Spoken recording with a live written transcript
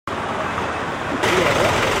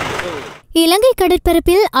இலங்கை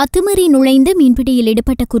கடற்பரப்பில் அத்துமீறி நுழைந்து மீன்பிடியில்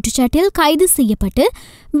ஈடுபட்ட குற்றச்சாட்டில் கைது செய்யப்பட்டு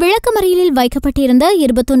விளக்கமறியலில் வைக்கப்பட்டிருந்த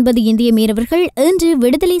 29 இந்திய மீனவர்கள் இன்று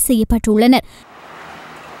விடுதலை செய்யப்பட்டுள்ளனர்.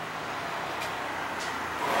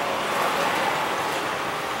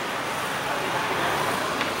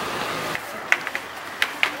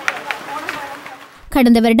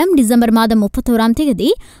 கடந்த வருடம் டிசம்பர் மாதம் 31ஆம் தேதி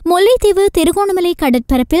முல்லைத்தீவு திருகோணமலை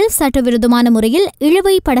கடற்பரப்பில் சட்டவிரோதமான முறையில்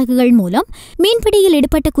இழுவை படகுகள் மூலம் மீன்பிடியில்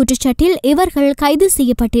ஈடுபட்ட குற்றச்சாட்டில் இவர்கள் கைது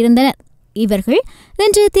செய்யப்பட்டிருந்தனர். இவர்கள்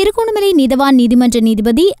இன்று திருகோணமலை நீதவான் நீதிமன்ற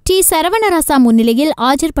நீதிபதி டி. சரவணராசா முன்னிலையில்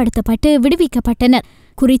ஆஜர்படுத்தப்பட்டு விடுவிக்கப்பட்டனர்.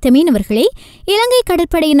 குறித்த மீனவர்களை இலங்கை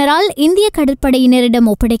கடற்படையினரால் இந்திய கடற்படையினரிடம்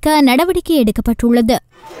ஒப்படைக்க நடவடிக்கை எடுக்கப்பட்டுள்ளது.